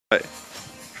Right.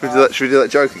 Should we do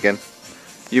that joke again?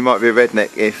 You might be a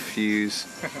redneck if you use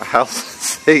a house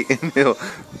seat in your...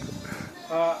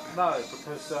 No,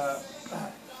 because I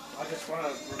just want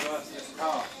to reverse this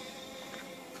car.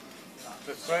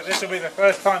 This will be the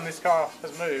first time this car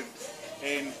has moved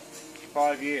in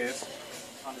 5 years.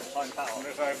 Under its own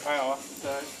power.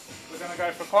 So we're going to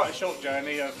go for quite a short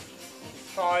journey of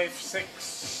 5-6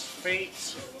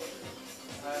 feet.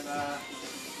 And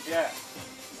yeah.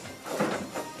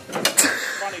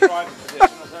 Funny driving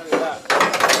position, I'll tell you that.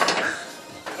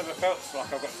 I've never felt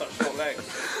like I've got such short legs.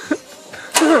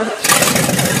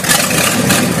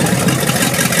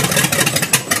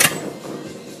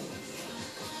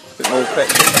 Bit more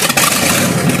fetching.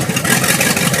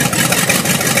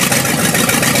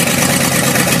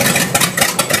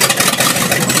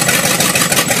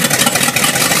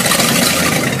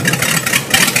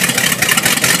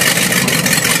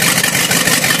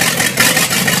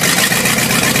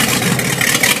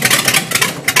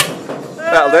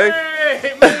 That'll do.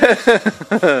 Hey,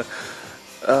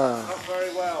 not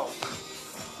very well.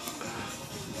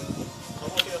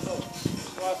 What are your thoughts?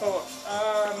 Well, I thought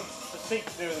the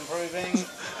seat's doing improving.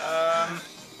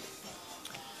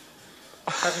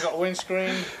 Hasn't got a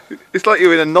windscreen. It's like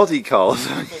you're in a noddy car or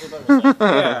something.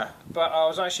 Yeah, but I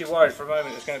was actually worried for a moment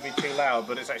it was going to be too loud,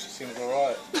 but it actually seems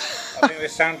alright. I think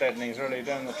this sound deadening is really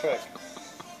doing the trick.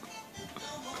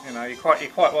 You know, you're quite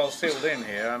well sealed in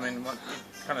here. I mean, you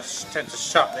kind of tend to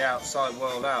shut the outside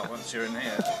world out once you're in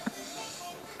here.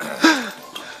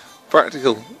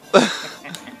 Practical. I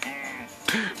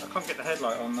can't get the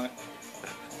headlight on though.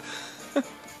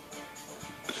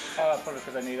 Probably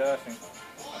because I need earthing.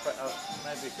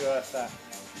 Maybe if you earth that.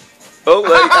 Oh,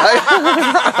 there you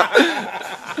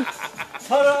go.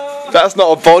 Ta-da! That's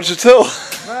not a bodge at all.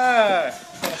 No.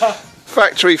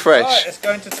 Factory fresh. Right, let's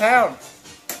go into town.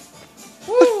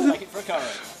 Woo! Take it for a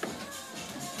curry.